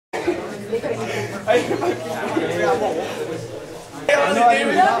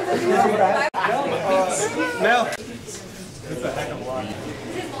Mel.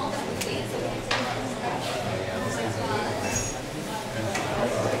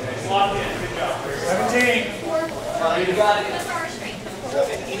 Lock in. Good job. 17. You got it.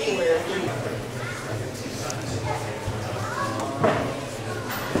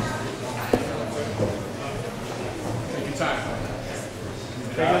 Take your time.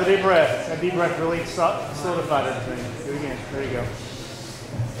 Take another deep breath. That deep breath really solidified everything. Do it again. There you go.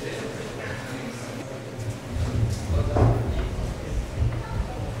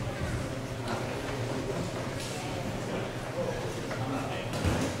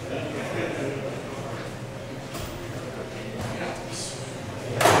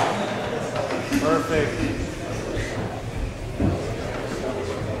 Perfect.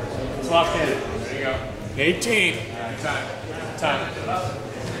 It's locked in. There you go. 18. Time. Time.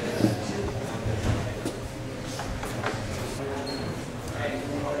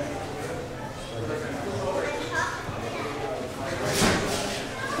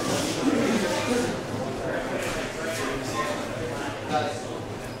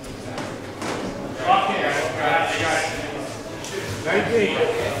 Lock in. Got it. 19.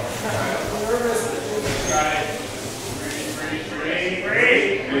 Got it. Breathe.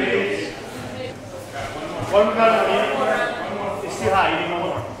 One more. It's too high. You need one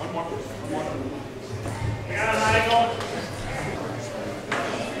more. One more. You got it, Michael.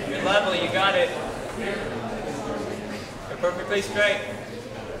 Good level, you got it. You're perfectly straight.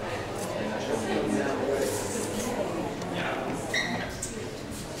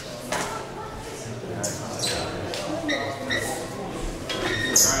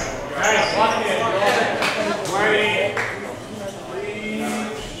 Nice. Lock in.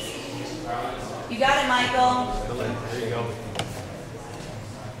 You got it, Michael. There you go.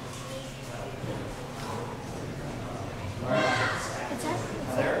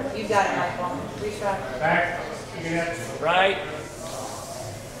 You got it, Michael. Retry. Back. You're going to have to. Right.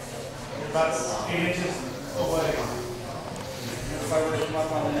 You're about 8 inches away. If I were to come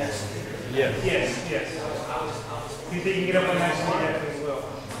up on the next. Yes. Yes. If you think you can get up on that, you definitely will.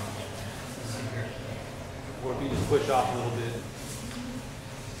 Or if you just push off a little bit.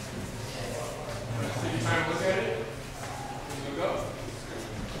 Take your time, look at it. You go.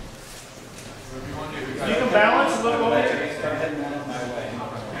 Whatever you want to do. If you can balance, look over here. Start heading out of my way.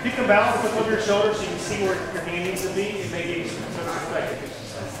 If you can balance, look over your shoulder so you can see where your hand needs to be, it may give you some perspective.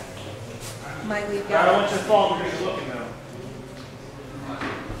 Michael, you I got don't it. want you to fall because you're looking though.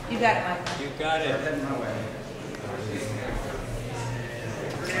 You got it, Michael. You got Start it. heading my way.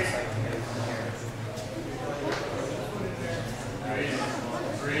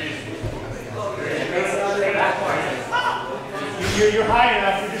 You're high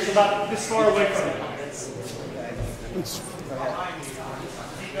enough, you're just about this far away from it.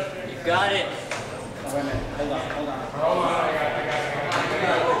 You got it. Wait a minute. Hold on. Hold on, I got it.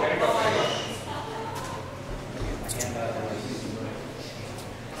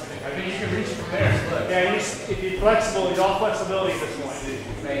 I think you can reach it from there. Look. Yeah, if you're flexible, it's all flexibility at this point.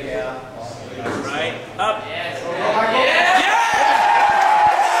 Right. Up.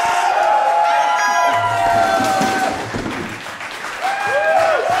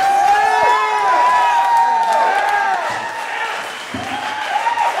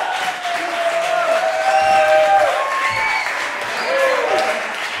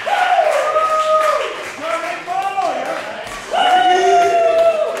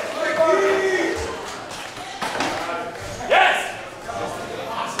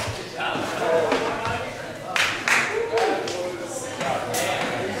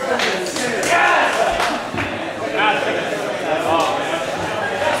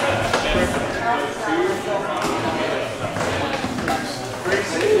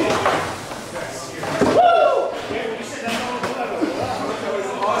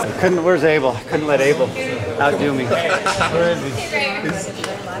 Where's Abel? I couldn't let Abel outdo me. Where is he?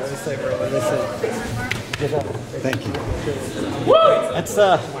 Thank you. That's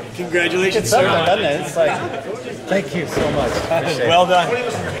Congratulations, so sir. done, doesn't it? It's like, thank you so much. Appreciate Well done.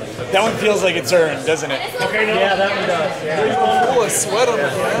 That one feels like it's earned, doesn't it? Yeah, that one does. Yeah. Full of sweat on the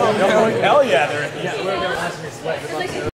ground. Hell yeah, they're.